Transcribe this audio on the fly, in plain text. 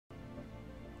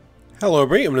Hello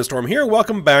everybody, I'm Storm here.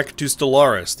 Welcome back to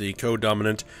Stellaris, the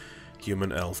co-dominant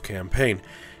human elf campaign.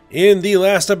 In the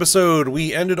last episode,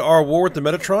 we ended our war with the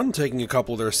Metatron, taking a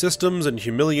couple of their systems and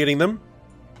humiliating them.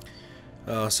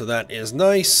 So that is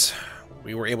nice.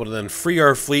 We were able to then free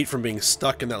our fleet from being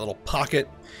stuck in that little pocket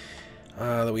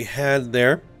that we had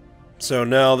there. So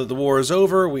now that the war is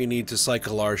over, we need to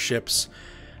cycle our ships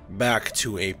back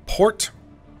to a port.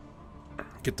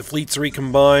 Get the fleets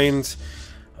recombined.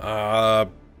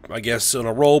 I guess on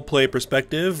a roleplay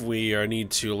perspective, we need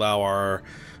to allow our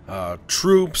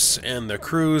troops and their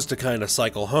crews to kind of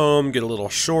cycle home, get a little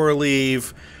shore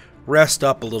leave, rest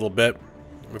up a little bit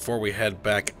before we head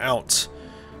back out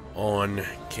on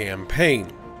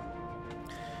campaign.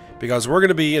 Because we're going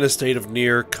to be in a state of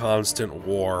near constant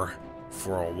war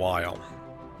for a while.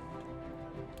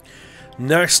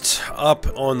 Next up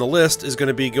on the list is going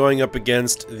to be going up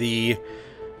against the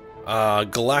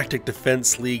Galactic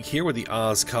Defense League here with the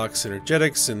Ozcock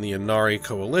Energetics and the Inari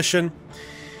Coalition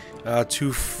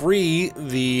to free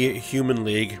the Human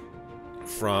League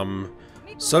from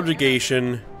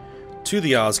subjugation to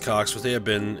the Ozcocks, which they have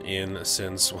been in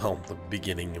since, well, the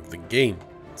beginning of the game.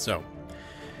 So,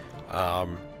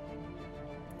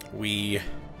 we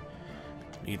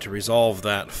need to resolve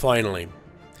that finally.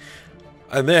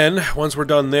 And then, once we're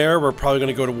done there, we're probably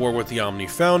going to go to war with the Omni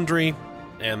Foundry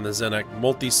and the Zenek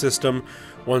multi-system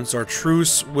once our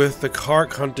truce with the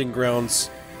Kark hunting grounds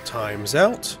times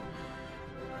out,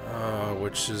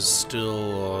 which is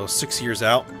still 6 years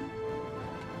out.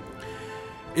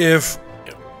 If,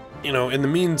 you know, in the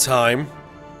meantime,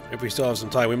 if we still have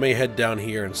some time, we may head down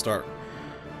here and start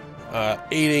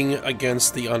aiding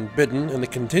against the Unbidden and the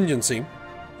Contingency.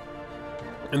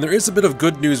 And there is a bit of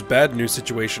good news, bad news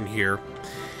situation here.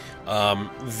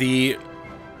 The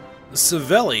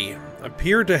Savelli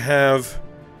appear to have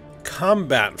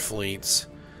combat fleets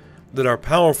that are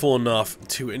powerful enough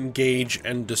to engage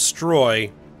and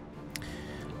destroy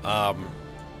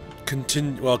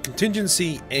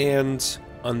contingency and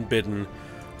unbidden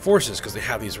forces, because they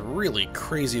have these really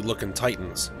crazy looking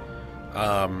titans.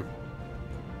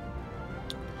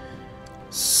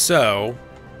 So,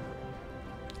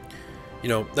 you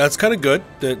know, that's kind of good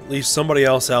that at least somebody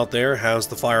else out there has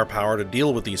the firepower to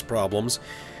deal with these problems.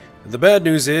 The bad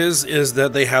news is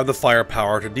that they have the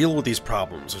firepower to deal with these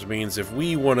problems, which means if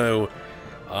we want to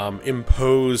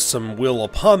impose some will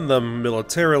upon them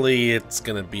militarily, it's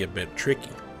going to be a bit tricky.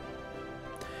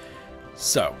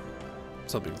 So,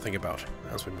 something to think about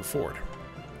as we move forward.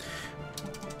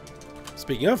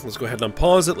 Speaking of, let's go ahead and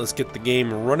unpause it. Let's get the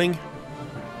game running.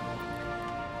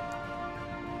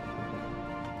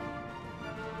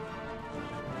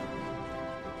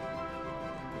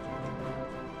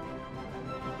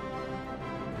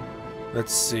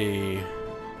 Let's see.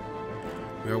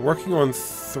 We are working on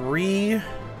three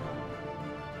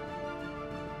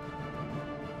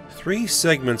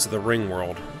segments of the ring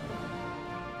world.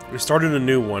 We started a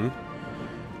new one,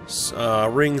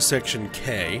 ring section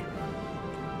K.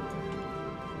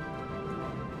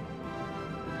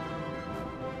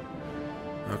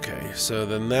 Okay, so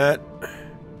then that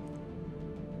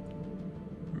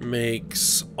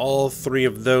makes all three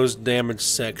of those damaged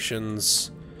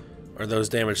sections, or those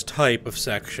damaged type of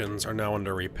sections, are now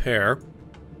under repair.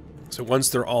 So once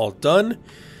they're all done,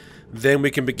 then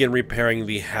we can begin repairing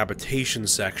the habitation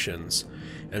sections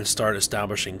and start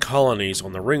establishing colonies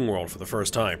on the ring world for the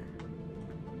first time.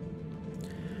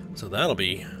 So that'll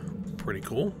be pretty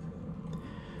cool.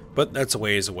 But that's a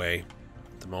ways away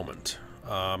at the moment.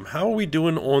 How are we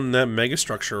doing on that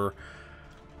megastructure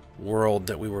world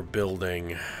that we were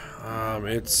building?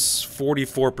 It's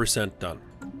 44% done.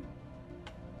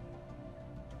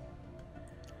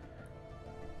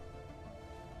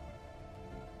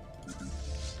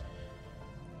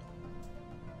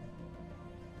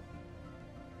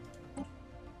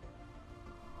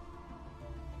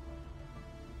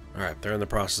 Alright, they're in the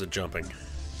process of jumping.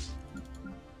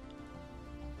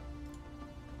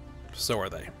 So are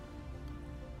they.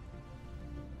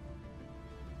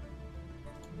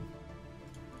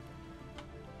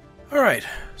 Alright,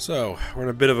 so we're in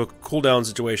a bit of a cooldown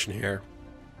situation here.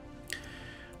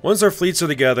 Once our fleets are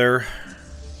together...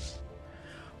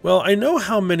 Well, I know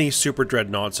how many Super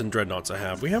Dreadnoughts and Dreadnoughts I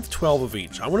have. We have 12 of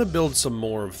each. I want to build some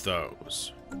more of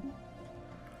those.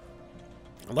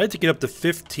 I'd like to get up to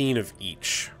 15 of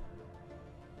each.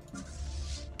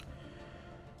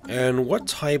 And what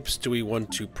types do we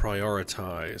want to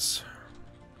prioritize?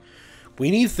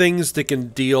 We need things that can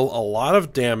deal a lot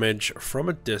of damage from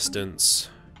a distance.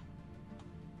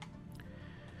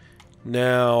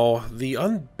 Now, the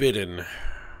Unbidden.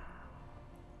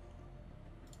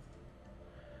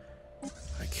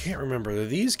 can't remember. Do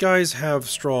these guys have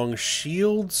strong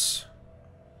shields?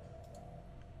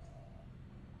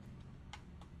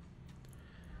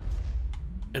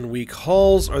 And weak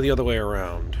hulls are the other way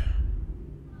around.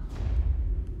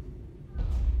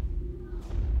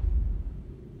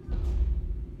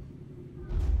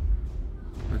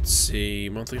 Let's see.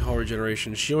 Monthly hull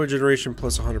regeneration. Shield regeneration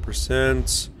plus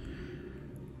 100%.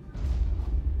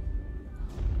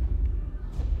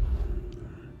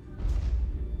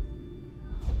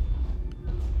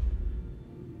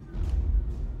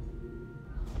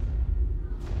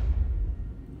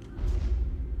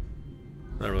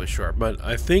 Not really sure, but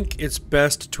I think it's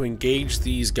best to engage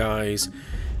these guys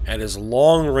at as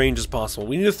long range as possible.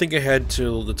 We need to think ahead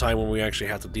to the time when we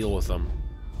actually have to deal with them.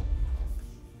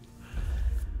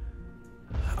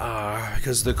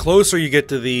 Because the closer you get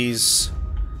to these,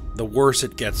 the worse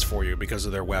it gets for you because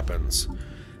of their weapons.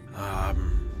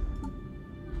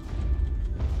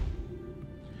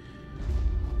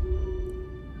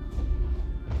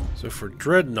 So for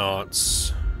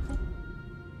dreadnoughts,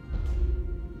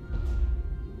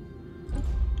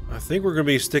 I think we're going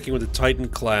to be sticking with the Titan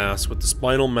class, with the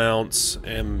spinal mounts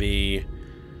and the...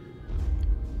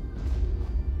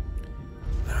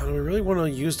 do we really want to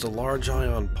use the large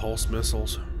ion pulse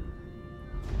missiles?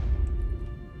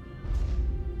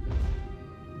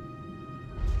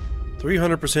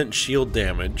 %300 shield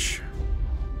damage.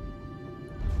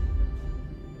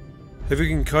 Heavy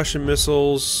concussion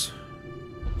missiles.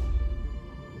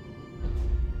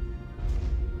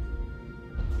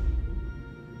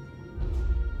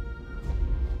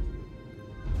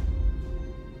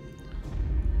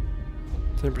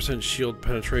 %10 shield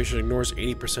penetration, ignores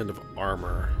 80% of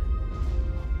armor.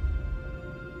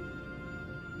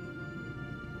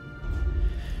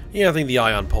 Yeah, I think the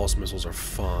ion pulse missiles are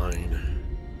fine.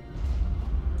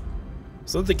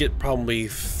 So I think they get probably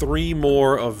 3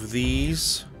 more of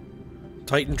these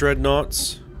Titan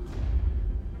dreadnoughts.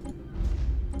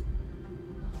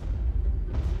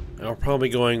 And we're probably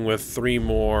going with 3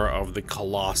 more of the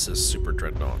Colossus super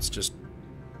dreadnoughts. Just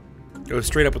go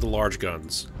straight up with the large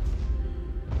guns.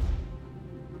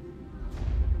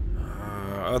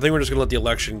 I think we're just going to let the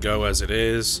election go as it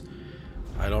is.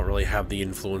 I don't really have the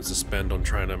influence to spend on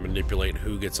trying to manipulate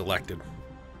who gets elected.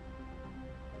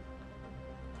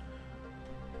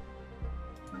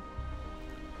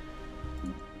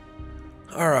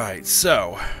 Alright,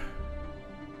 so...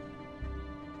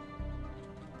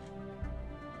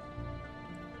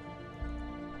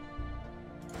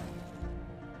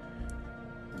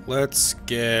 let's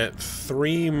get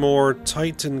 3 more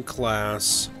Titan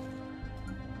class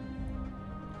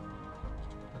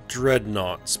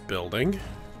dreadnoughts building.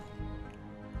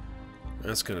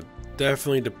 That's gonna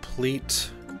definitely deplete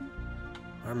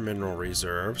our mineral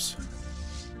reserves.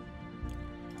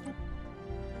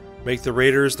 Make the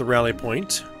raiders the rally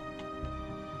point.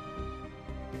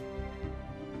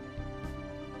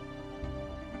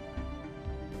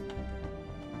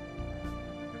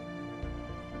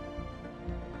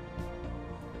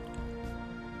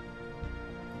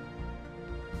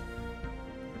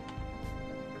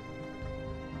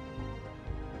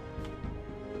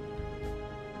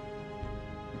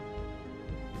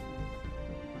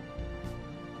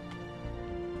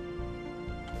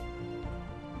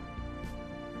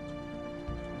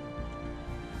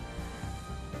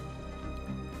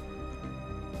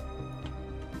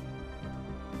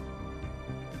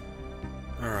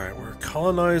 Alright, we're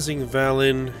colonizing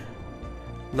Valin.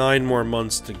 9 more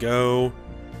months to go.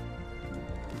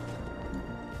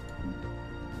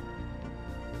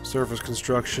 Surface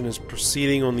construction is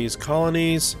proceeding on these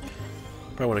colonies.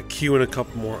 I want to queue in a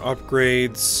couple more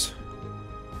upgrades.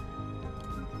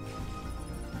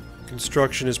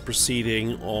 Construction is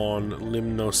proceeding on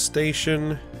Limno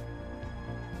Station.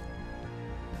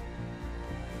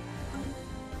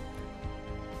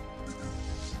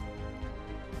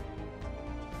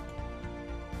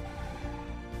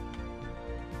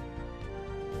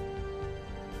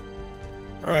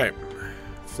 Alright,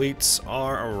 fleets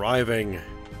are arriving.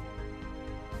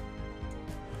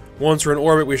 Once we're in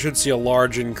orbit, we should see a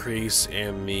large increase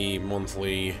in the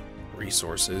monthly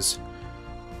resources.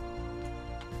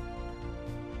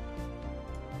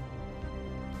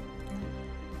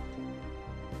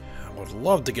 I would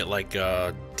love to get like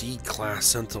a D-class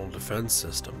Sentinel defense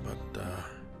system, but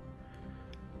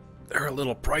they're a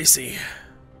little pricey.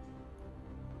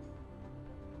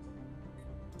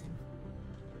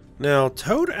 Now,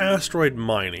 Toad Asteroid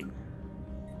Mining.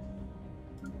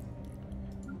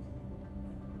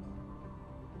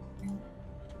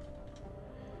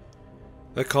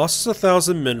 That costs us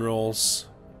 1,000 minerals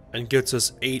and gets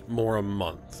us 8 more a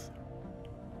month.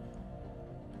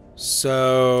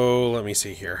 So, let me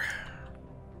see here.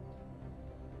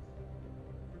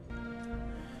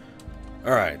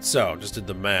 Alright, so, just did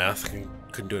the math.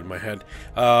 Couldn't do it in my head.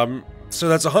 So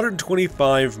that's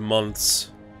 125 months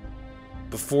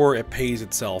before it pays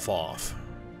itself off.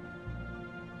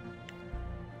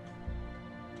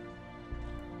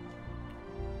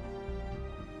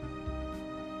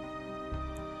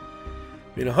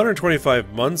 I mean,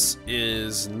 125 months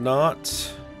is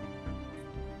not,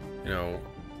 you know,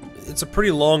 it's a pretty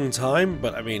long time,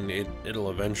 but I mean, it'll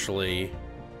eventually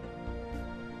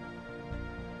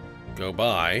go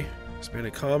by.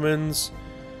 Expanded Commons.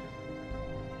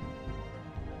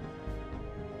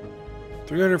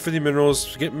 350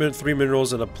 minerals, get 3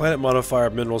 minerals and a planet modifier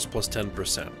of minerals plus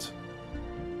 10%.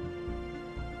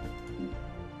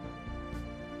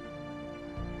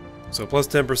 So plus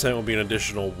 10% will be an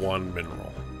additional 1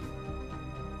 mineral.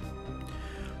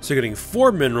 So getting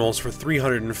 4 minerals for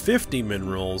 350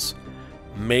 minerals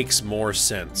makes more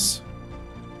sense.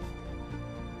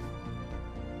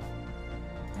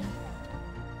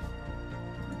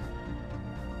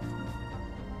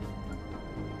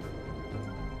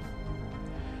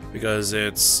 Because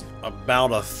it's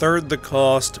about a third the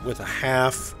cost with a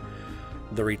half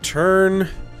the return.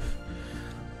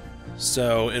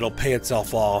 So it'll pay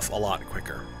itself off a lot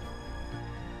quicker.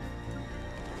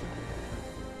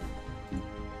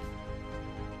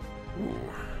 Ooh.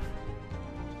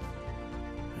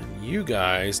 And you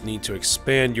guys need to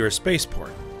expand your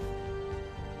spaceport.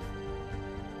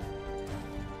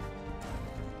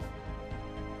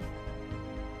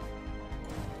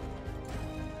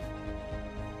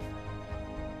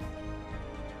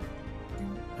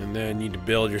 And then you need to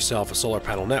build yourself a solar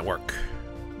panel network.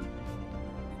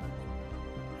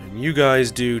 And you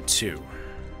guys do too.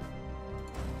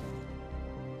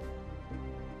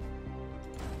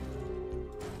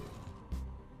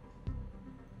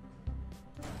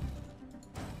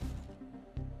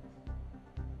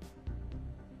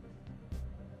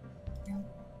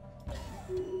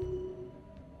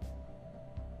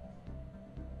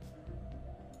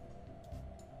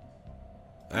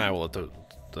 We'll let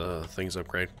the things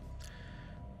upgrade.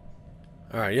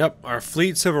 Alright, yep, our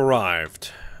fleets have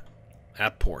arrived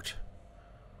at port.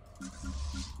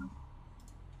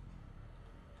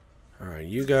 Alright,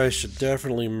 you guys should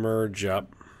definitely merge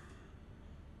up.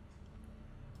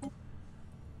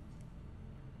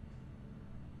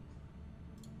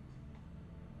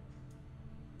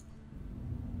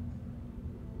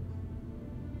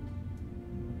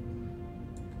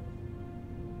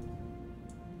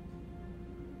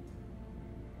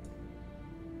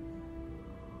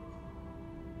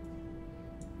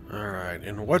 Alright,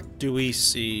 and what do we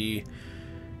see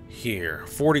here?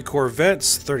 40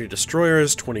 corvettes, 30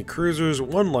 destroyers, 20 cruisers,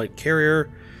 1 light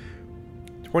carrier,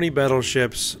 20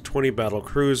 battleships, 20 battle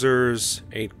cruisers,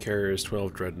 8 carriers,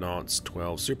 12 dreadnoughts,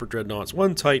 12 super dreadnoughts,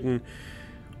 1 titan,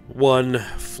 1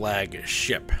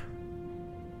 flagship.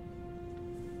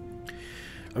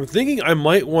 I'm thinking I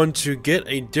might want to get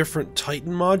a different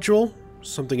titan module,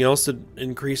 something else that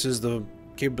increases the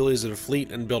capabilities of the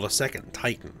fleet, and build a second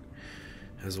titan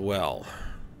as well.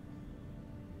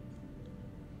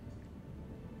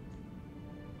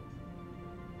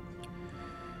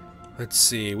 Let's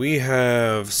see, we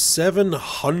have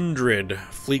 700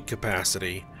 fleet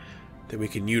capacity that we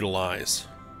can utilize.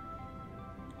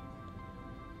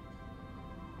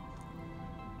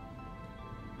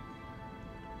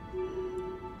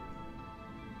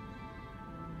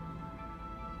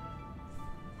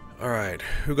 Alright,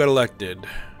 who got elected?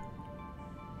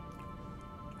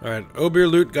 Alright,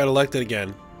 Oberlut got elected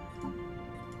again.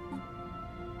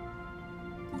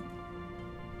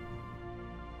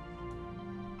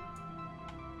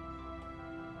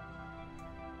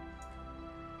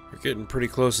 We're getting pretty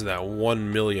close to that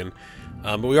 1 million.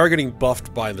 But we are getting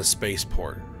buffed by the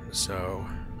spaceport, so...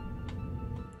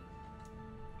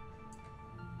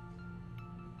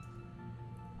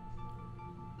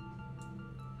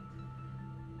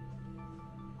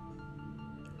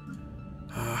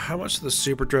 how much do the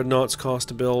super dreadnoughts cost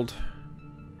to build?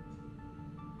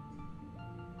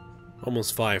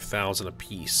 Almost 5,000 a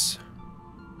piece.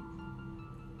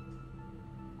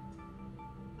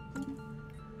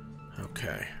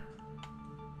 Okay.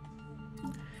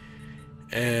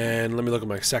 And let me look at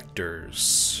my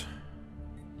sectors.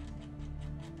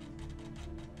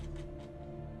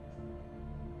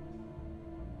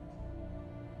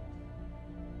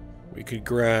 We could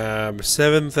grab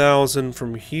 7,000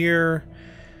 from here.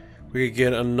 We could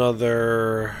get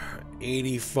another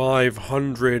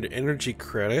 8,500 energy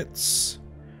credits.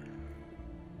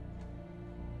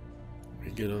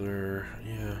 We get another,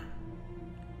 yeah.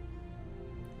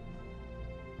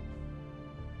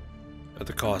 at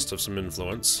the cost of some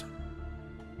influence.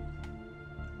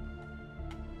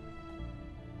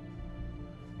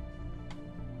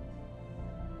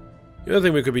 The other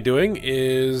thing we could be doing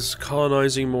is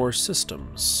colonizing more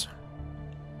systems.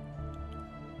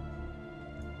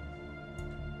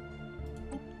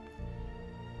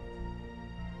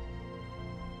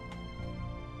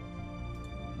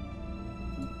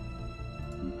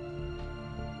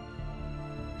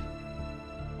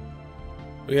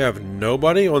 We have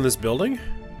nobody on this building?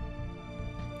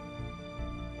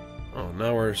 Oh,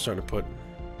 now we're starting to put...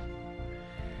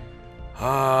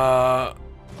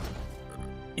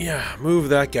 yeah, move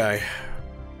that guy.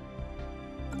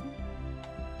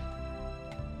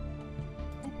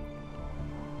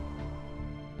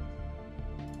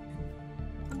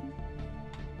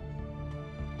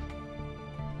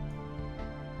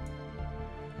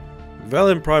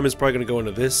 Valiant Prime is probably going to go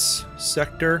into this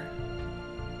sector.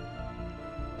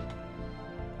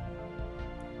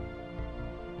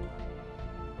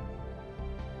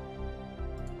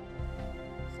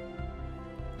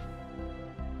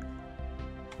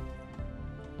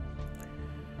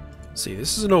 See,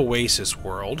 this is an oasis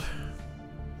world.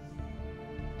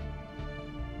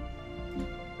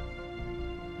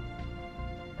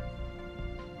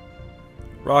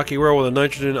 Rocky world with a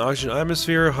nitrogen oxygen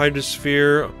atmosphere.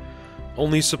 Hydrosphere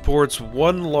only supports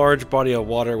one large body of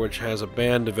water which has a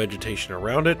band of vegetation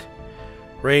around it.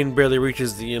 Rain barely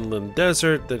reaches the inland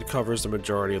desert that covers the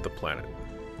majority of the planet.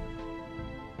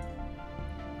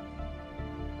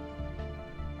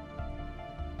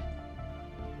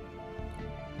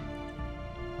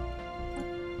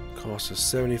 Cost us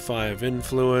 75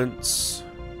 influence.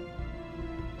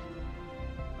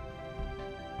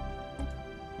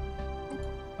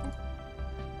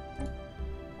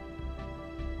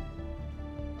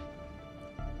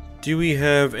 Do we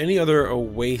have any other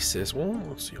oasis? Well,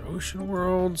 let's see. Ocean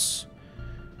worlds.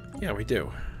 Yeah, we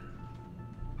do.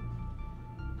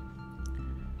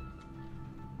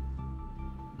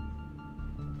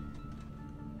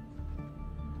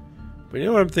 But you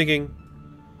know what I'm thinking?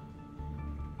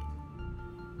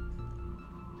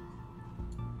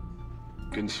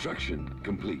 Construction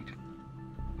complete.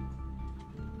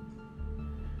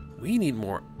 We need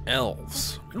more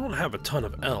elves. We don't have a ton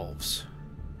of elves.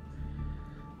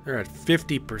 They're at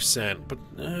 50%,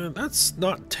 but that's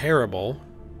not terrible.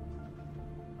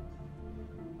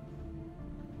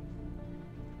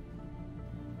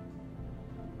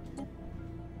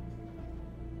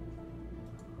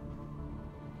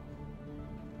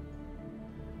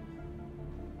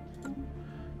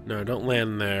 No, don't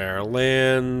land there.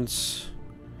 Land...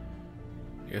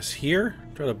 I guess here?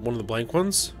 Try to one of the blank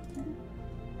ones.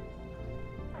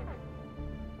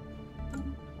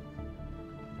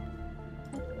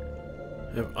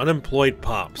 We have unemployed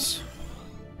pops.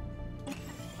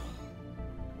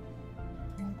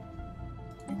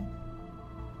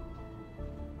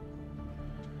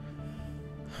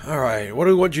 Alright, what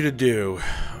do we want you to do?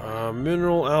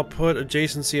 Mineral output,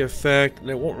 adjacency effect, and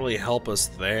it won't really help us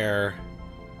there.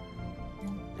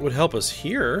 It would help us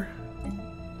here.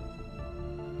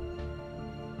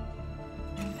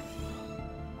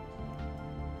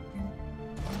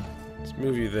 Let's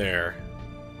move you there.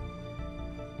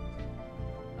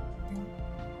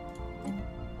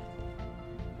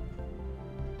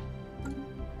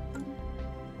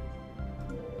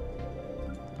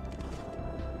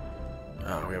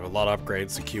 Oh, we have a lot of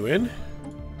upgrades to queue in.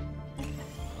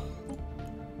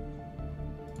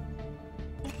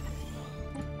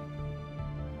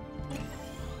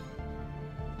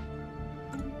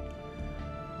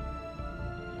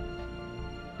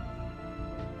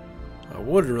 I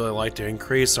would really like to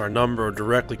increase our number of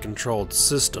directly controlled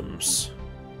systems.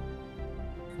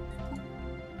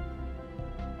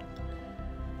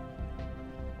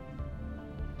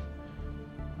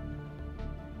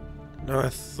 Now I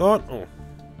thought... oh.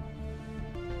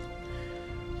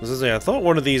 I thought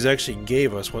one of these actually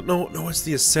gave us what? No, it's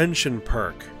the Ascension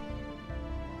perk.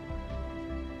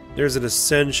 There's an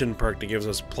Ascension perk that gives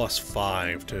us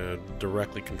 +5 to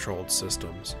directly controlled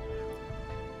systems.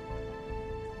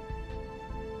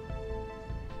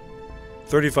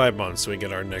 35 months so we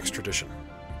get our next tradition.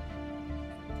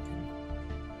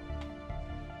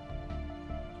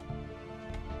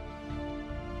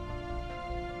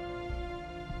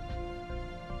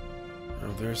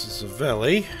 Oh, there's the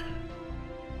Savelli.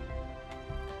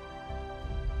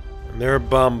 And they're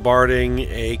bombarding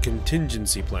a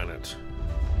contingency planet.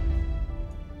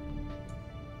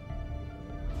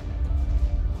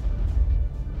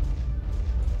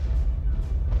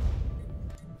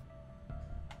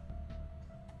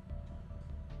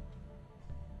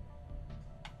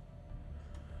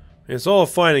 It's all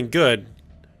fine and good.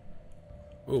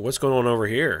 Ooh, what's going on over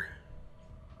here?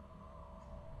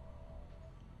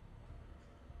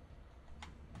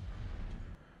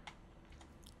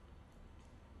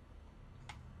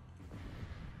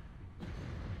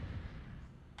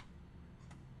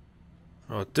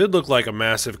 Oh, it did look like a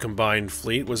massive combined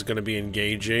fleet was going to be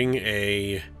engaging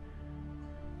a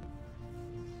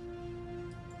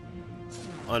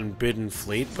unbidden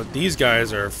fleet, but these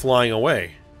guys are flying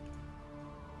away.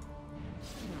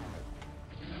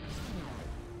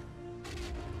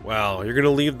 Wow, you're going to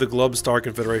leave the Glub Star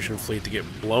Confederation fleet to get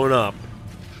blown up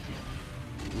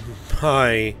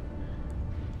by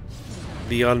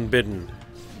the unbidden.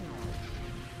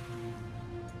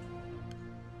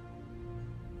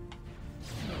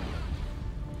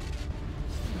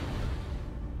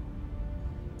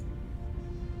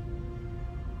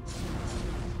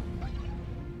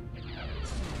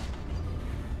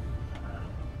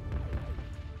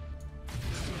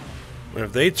 And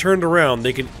if they turned around,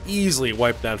 they could easily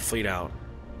wipe that fleet out.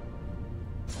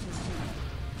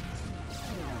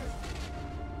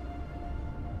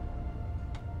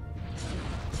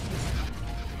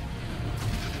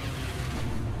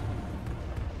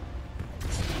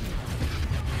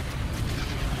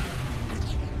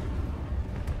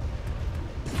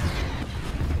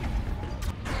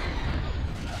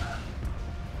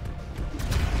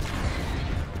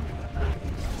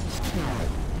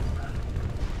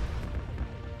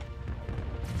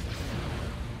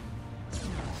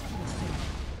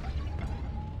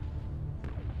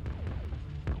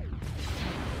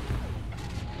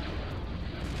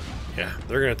 Yeah,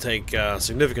 they're going to take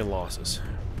significant losses.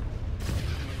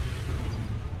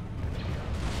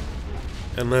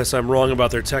 Unless I'm wrong about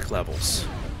their tech levels.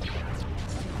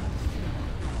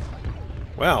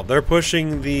 Wow, they're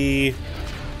pushing the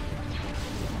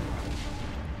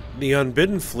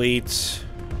unbidden fleet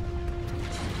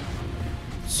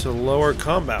to lower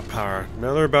combat power.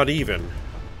 Now they're about even.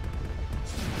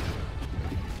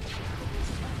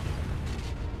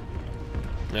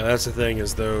 Now that's the thing,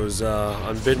 is those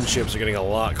unbidden ships are getting a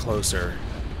lot closer.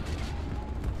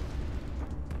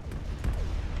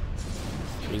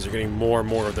 These are getting more and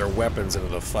more of their weapons into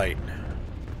the fight.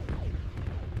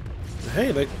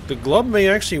 Hey, the Glub may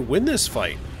actually win this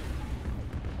fight.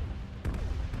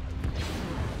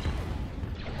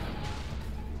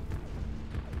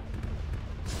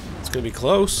 It's gonna be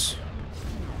close.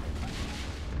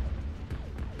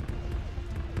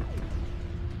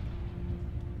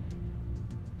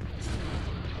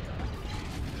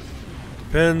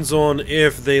 Depends on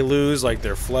if they lose, like,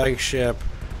 their flagship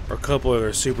or a couple of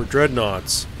their super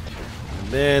dreadnoughts. And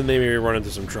then they may run into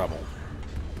some trouble.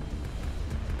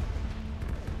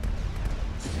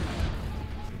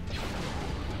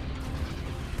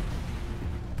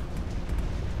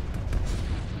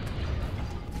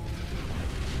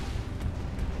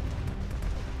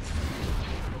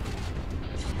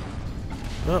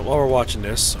 While we're watching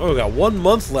this, oh, we got 1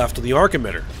 month left of the arc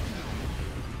emitter.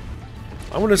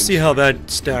 I want to see how that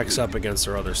stacks up against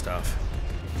our other stuff.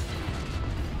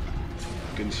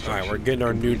 Alright, we're getting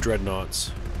our new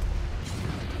dreadnoughts.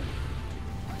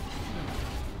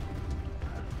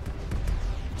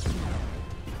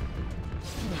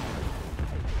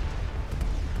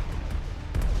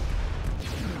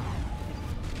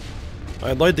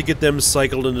 I'd like to get them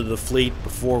cycled into the fleet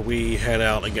before we head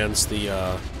out against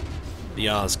the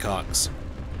Ozcogs.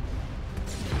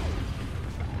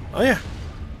 Oh yeah.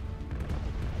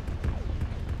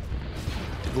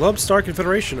 Glub Star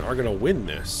Confederation are going to win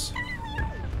this.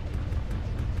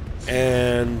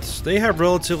 And they have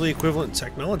relatively equivalent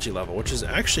technology level, which is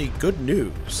actually good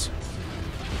news.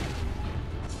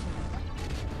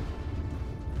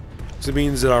 So it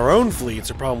means that our own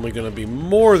fleets are probably going to be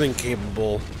more than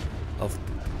capable of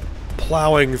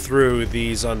plowing through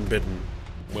these unbidden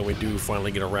when we do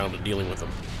finally get around to dealing with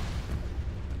them.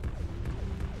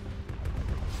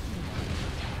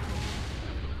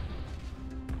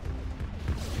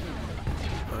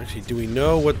 Actually, do we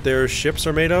know what their ships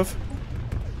are made of?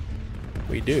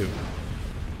 We do.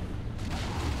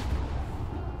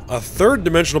 A third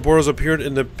dimensional portal has appeared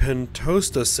in the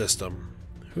Pentosta system.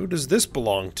 Who does this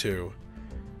belong to?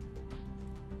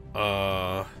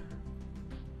 The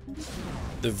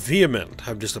Vehement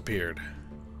have just appeared.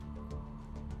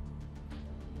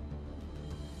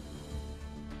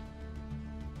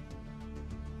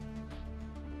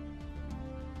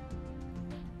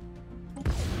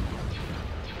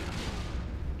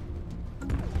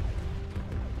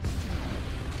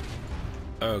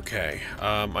 Okay,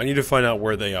 I need to find out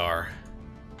where they are.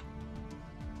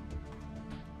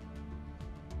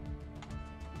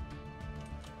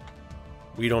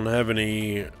 We don't have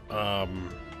any,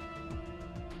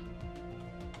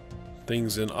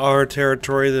 things in our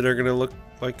territory that are going to look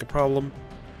like a problem?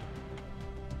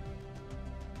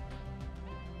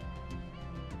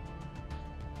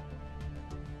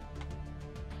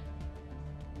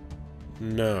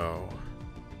 No.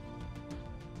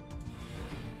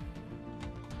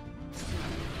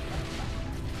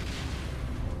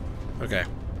 Okay.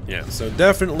 Yeah, so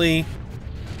definitely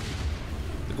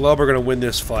the Glub are going to win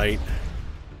this fight.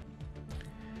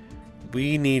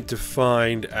 We need to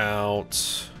find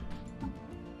out...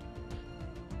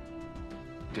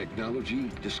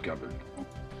 Technology discovered.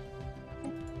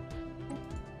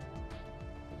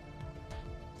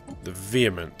 The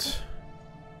Vehement.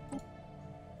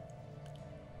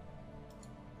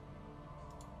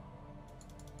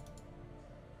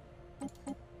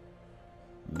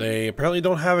 They apparently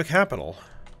don't have a capital.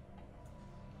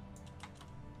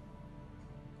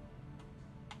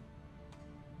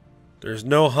 There's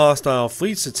no hostile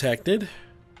fleets detected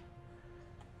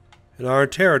in our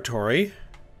territory.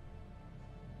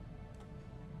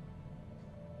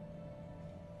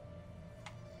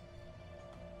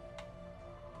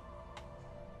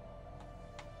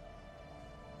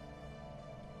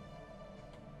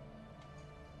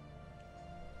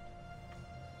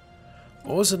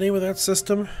 What was the name of that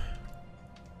system?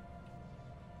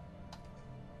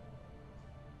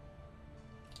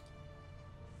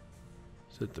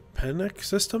 Is it the Penic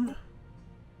system?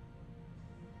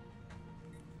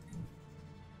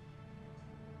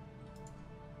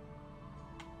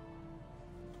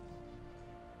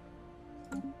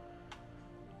 I'm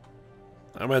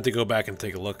gonna have to go back and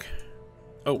take a look.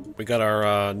 Oh, we got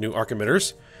our new arc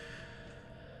emitters.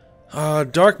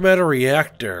 Dark matter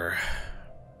reactor.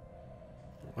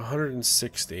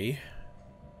 160.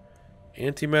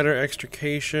 Antimatter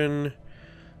extrication.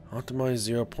 Optimized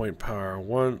 0-point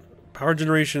power. Power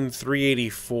generation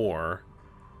 384.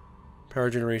 Power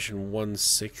generation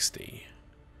 160.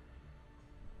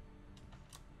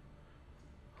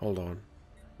 Hold on.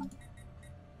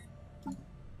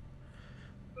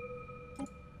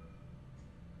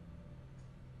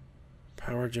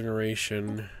 Power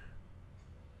generation.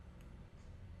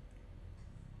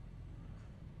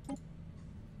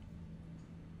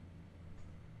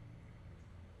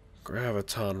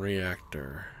 Graviton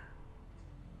reactor.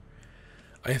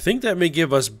 I think that may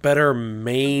give us better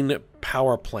main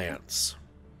power plants.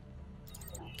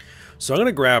 So I'm going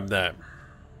to grab that.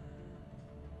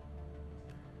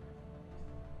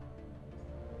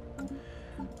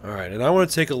 Alright, and I want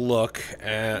to take a look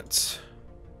at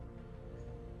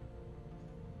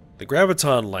the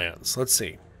Graviton lance. Let's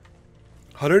see.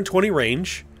 120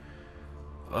 range.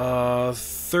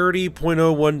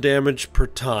 30.01 damage per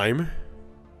time.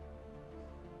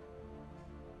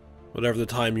 Whatever the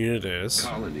time unit is.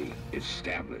 Colony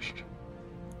established.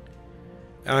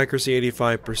 Accuracy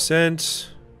 85%.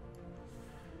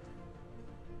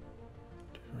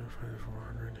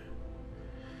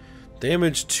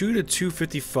 Damage 2 to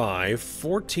 255.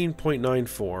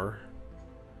 14.94.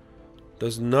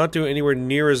 Does not do anywhere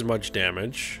near as much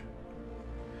damage.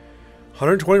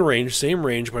 120 range, same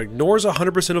range, but ignores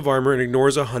 100% of armor and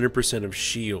ignores 100% of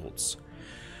shields.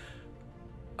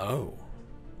 Oh.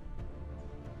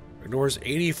 Ignores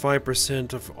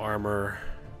 85% of armor.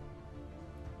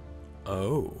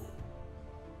 Oh.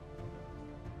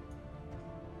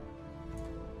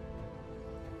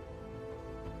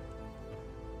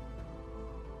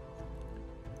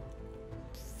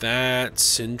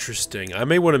 That's interesting. I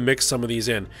may want to mix some of these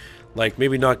in. Like,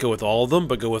 maybe not go with all of them,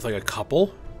 but go with like a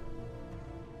couple.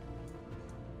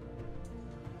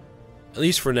 At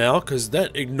least for now, because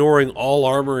that ignoring all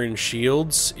armor and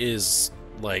shields is,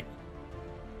 like,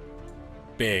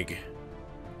 big.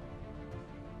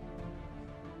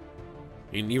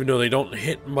 I mean, even though they don't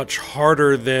hit much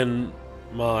harder than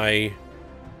my,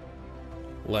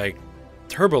 like,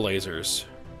 turbo lasers.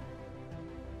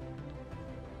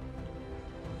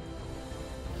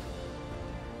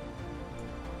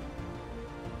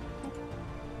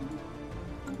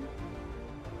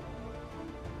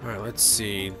 Alright, let's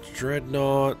see.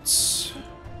 Dreadnoughts.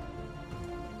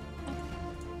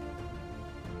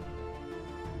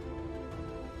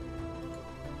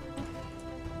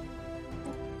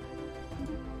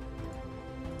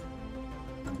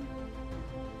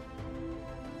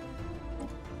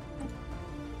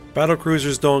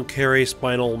 Battlecruisers don't carry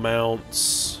spinal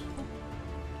mounts.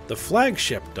 The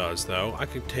flagship does, though. I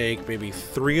could take maybe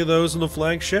 3 of those on the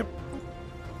flagship.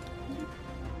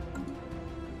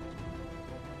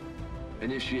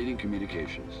 Initiating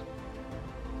communications.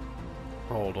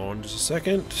 Hold on just a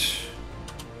second.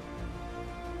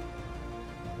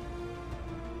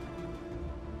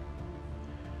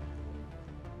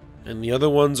 And the other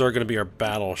ones are going to be our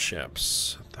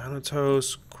battleships.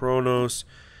 Thanatos, Kronos,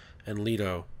 and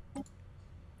Leto.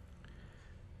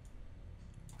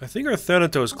 I think our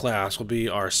Thanatos class will be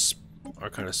our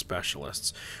kind of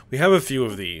specialists. We have a few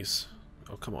of these.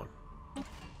 Oh, come on.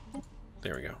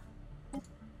 There we go.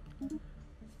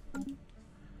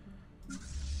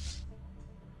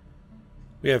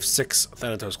 We have 6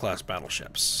 Thanatos class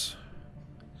battleships.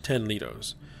 10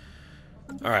 Letos.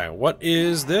 Alright, what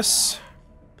is this?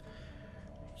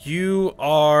 You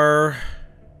are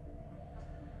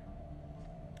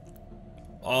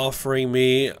offering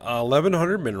me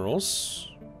 1,100 minerals,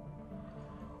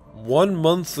 1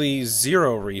 monthly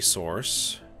 0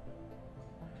 resource,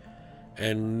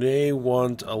 and they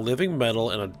want a living metal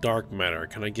and a dark matter.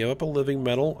 Can I give up a living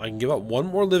metal? I can give up 1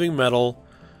 more living metal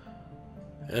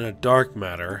and a dark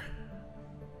matter.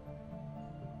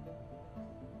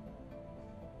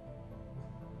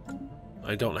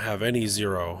 I don't have any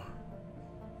 0.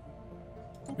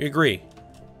 We agree.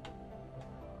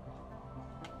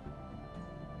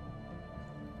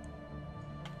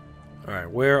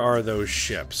 Alright, where are those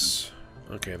ships?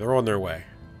 Okay, they're on their way.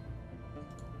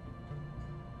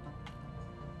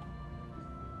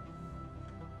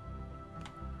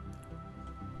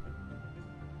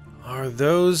 Are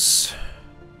those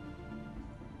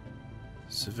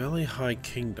Savelli High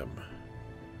Kingdom?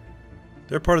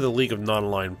 They're part of the League of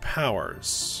Non-Aligned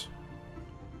Powers.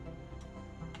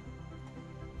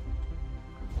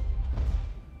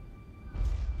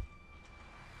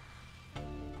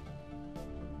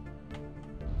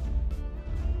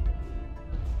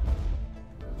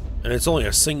 And it's only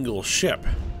a single ship.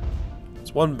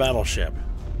 It's 1 battleship.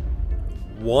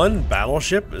 1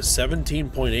 battleship is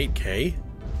 17.8k?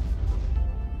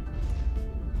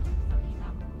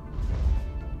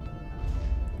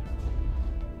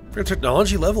 Their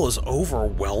technology level is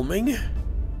overwhelming?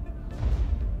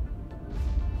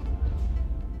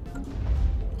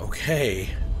 Okay.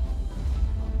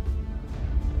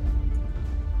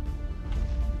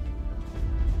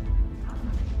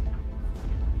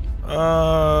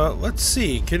 Let's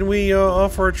see. Can we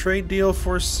offer a trade deal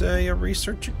for, say, a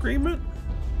research agreement?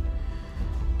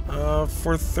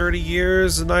 For 30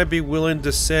 years, and I'd be willing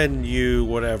to send you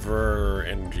whatever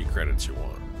energy credits you want.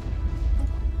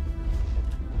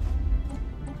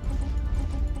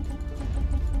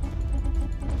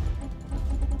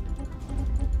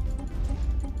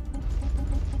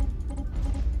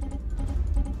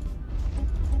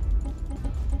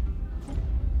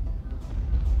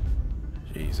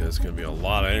 There's going to be a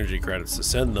lot of energy credits to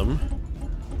send them.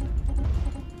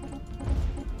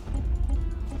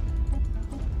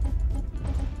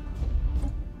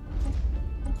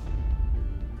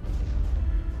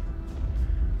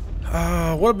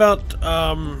 What about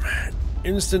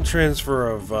instant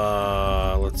transfer of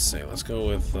let's see, let's go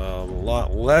with a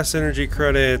lot less energy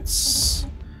credits,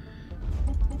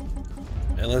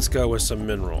 and let's go with some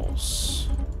minerals.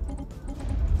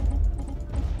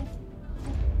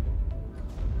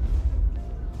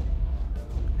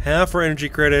 Half our energy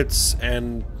credits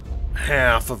and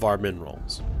half of our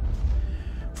minerals.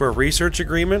 For a research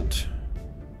agreement,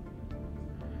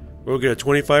 we'll get a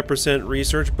 25%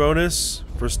 research bonus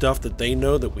for stuff that they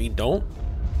know that we don't.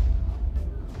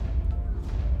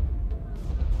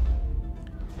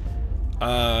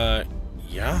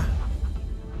 Yeah.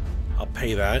 I'll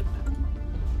pay that.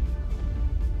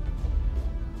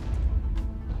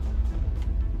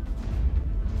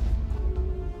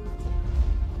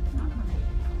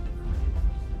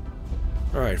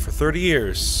 Alright, for 30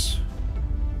 years.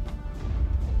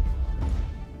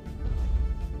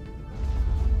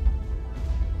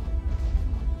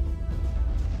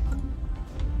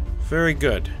 Very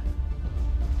good.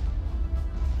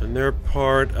 And they're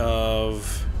part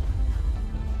of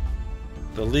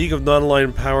the League of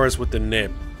Non-Aligned Powers with the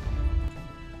NIB.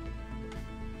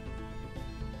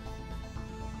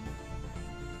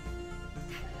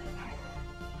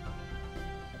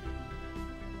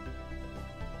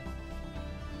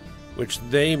 Which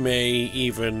they may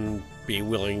even be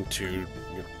willing to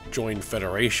join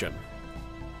Federation.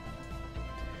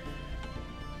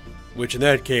 Which in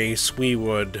that case, we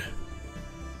would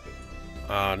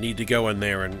need to go in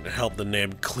there and help the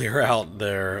NIB clear out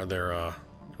their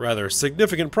rather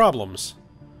significant problems.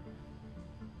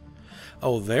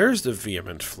 Oh, there's the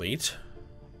Vehement Fleet.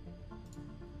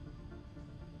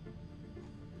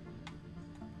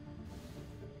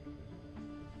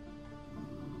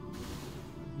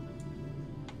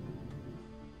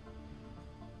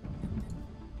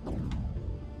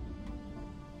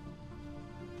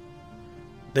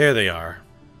 There they are.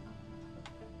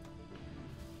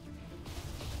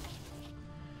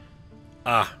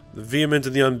 Ah, The Vehement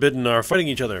and the Unbidden are fighting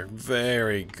each other.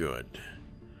 Very good.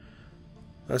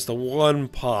 That's the one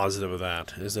positive of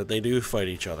that, is that they do fight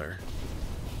each other.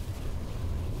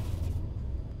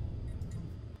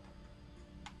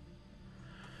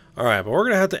 Alright, but we're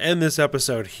going to have to end this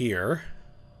episode here.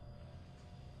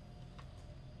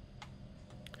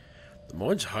 The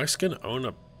Moij Huskin own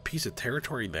a piece of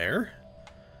territory there?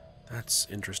 That's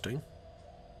interesting.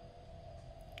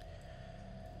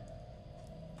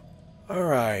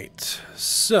 Alright,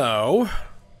 so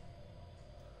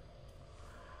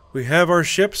we have our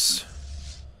ships.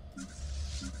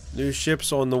 New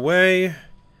ships on the way.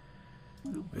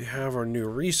 We have our new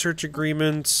research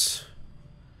agreements.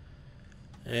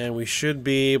 And we should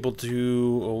be able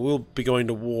to, we'll be going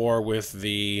to war with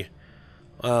the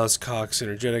Cox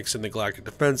Energetics and the Galactic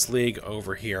Defense League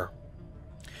over here.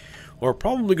 What we're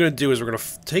probably going to do is we're going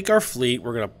to take our fleet,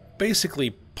 we're going to basically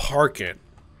park it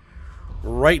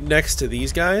right next to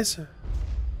these guys,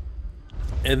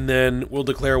 and then we'll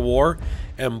declare war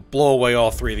and blow away all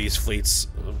three of these fleets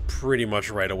pretty much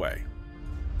right away.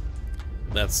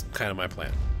 That's kind of my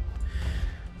plan.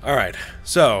 Alright,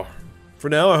 so for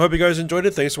now, I hope you guys enjoyed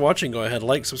it. Thanks for watching. Go ahead,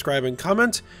 like, subscribe, and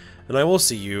comment, and I will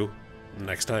see you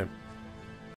next time.